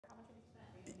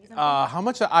something? How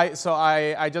much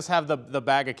I just have the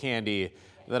bag of candy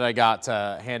that I got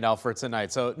to hand out for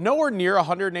tonight. So nowhere near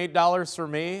 $108 for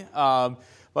me.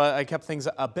 But I kept things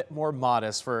a bit more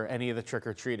modest for any of the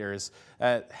trick-or-treaters.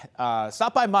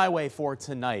 Stop by my way for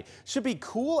tonight. Should be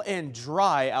cool and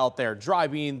dry out there. Dry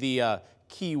being the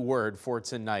key word for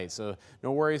tonight. So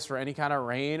no worries for any kind of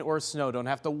rain or snow. Don't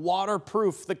have to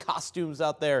waterproof the costumes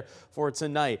out there for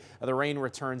tonight. The rain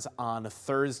returns on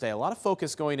Thursday. A lot of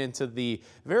focus going into the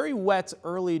very wet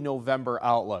early November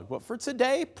outlook. But for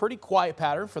today, pretty quiet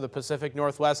pattern for the Pacific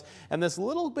Northwest. And this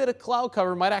little bit of cloud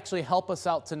cover might actually help us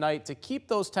out tonight to keep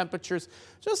those temperatures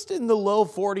just in the low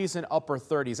 40s and upper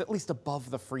 30s, at least above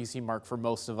the freezing mark for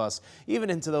most of us, even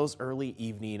into those early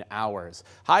evening hours.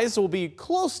 Highs will be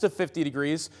close to 50 degrees.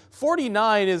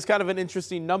 49 is kind of an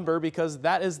interesting number because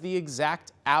that is the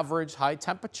exact average high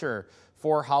temperature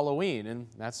for Halloween, and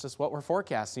that's just what we're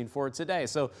forecasting for today.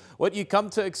 So what you come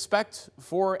to expect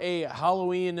for a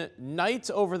Halloween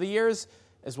night over the years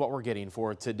is what we're getting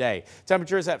for today.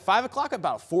 Temperatures at 5 o'clock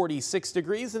about 46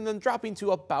 degrees and then dropping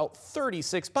to about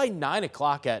 36 by 9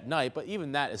 o'clock at night. But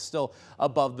even that is still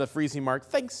above the freezing mark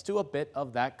thanks to a bit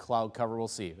of that cloud cover we'll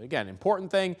see. Again,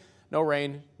 important thing, no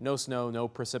rain, no snow, no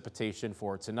precipitation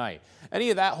for tonight. Any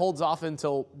of that holds off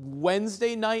until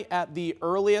Wednesday night at the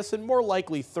earliest and more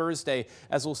likely Thursday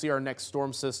as we'll see our next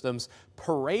storm systems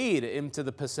parade into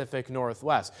the Pacific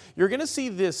Northwest. You're going to see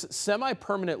this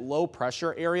semi-permanent low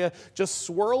pressure area just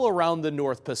swirl around the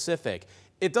North Pacific.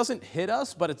 It doesn't hit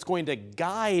us, but it's going to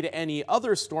guide any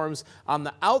other storms on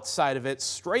the outside of it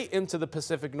straight into the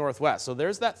Pacific Northwest. So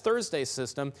there's that Thursday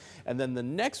system, and then the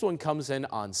next one comes in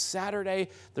on Saturday.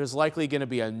 There's likely going to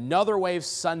be another wave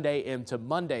Sunday into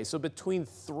Monday. So between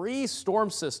 3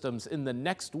 storm systems in the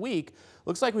next week,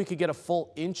 looks like we could get a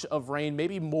full inch of rain,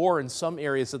 maybe more in some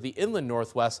areas of the inland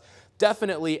Northwest.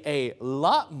 Definitely a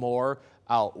lot more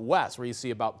out west, where you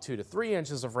see about 2 to 3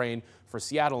 inches of rain for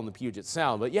Seattle and the Puget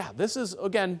Sound. But yeah, this is,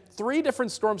 again, 3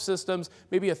 different storm systems,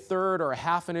 maybe a third or a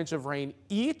half an inch of rain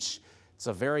each. It's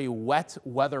a very wet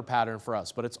weather pattern for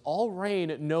us, but it's all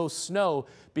rain, no snow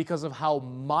because of how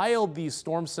mild these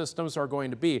storm systems are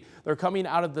going to be. They're coming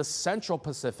out of the central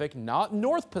Pacific, not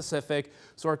North Pacific,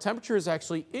 so our temperatures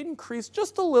actually increase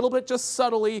just a little bit, just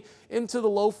subtly into the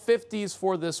low 50s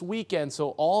for this weekend. So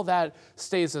all that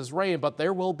stays as rain, but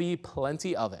there will be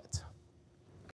plenty of it.